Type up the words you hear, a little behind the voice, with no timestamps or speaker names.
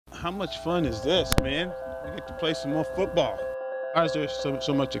how much fun is this, man? We get to play some more football. Why is there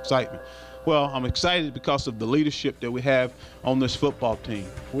so much excitement? Well, I'm excited because of the leadership that we have on this football team.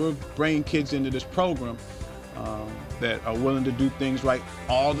 We're bringing kids into this program that are willing to do things right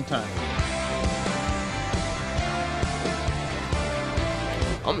all the time.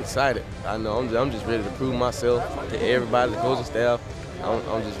 I'm excited. I know I'm just ready to prove myself to everybody, the coaching staff.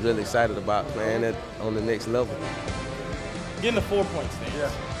 I'm just really excited about playing it on the next level. Getting the 4-point stance.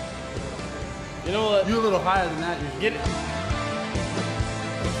 Yeah. You know what? You're a little higher than that usually. Get it.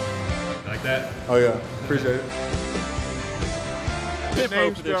 Like that? Oh yeah, appreciate it.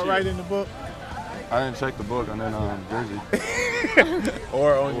 Name spelled right in the book. I didn't check the book. I didn't jersey.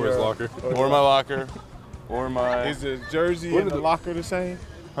 or on Or his locker. Or my locker. Or my. Is the jersey and the locker the same?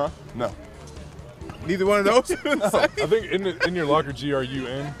 Huh? No. Neither one of those? I think in your locker,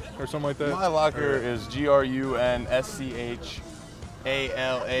 GRUN or something like that. My locker is GRUNSCHALAGEAR. They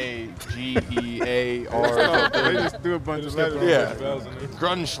just do a bunch of letters. Yeah.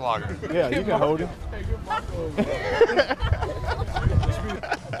 Grunschlager. Yeah, you can hold it.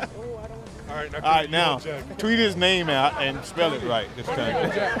 All All right, now tweet his name out and spell it right this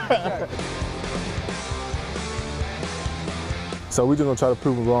time. So we just gonna try to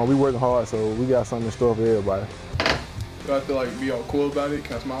prove them wrong. We working hard, so we got something in store for everybody. Do I have to like be all cool about it?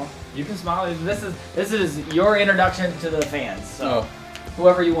 Can I smile? You can smile. This is your introduction to the fans. So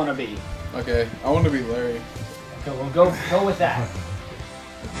whoever you want to be. Okay, I want to be Larry. Okay, well go with that.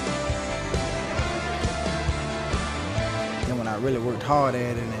 Then when I really worked hard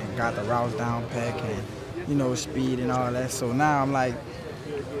at it and got the routes down pack and speed and all that, so now I'm like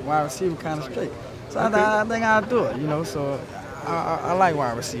wide receiver kind of straight. So I think I'll do it. So I like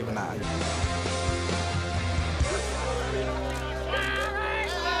wide receiver now.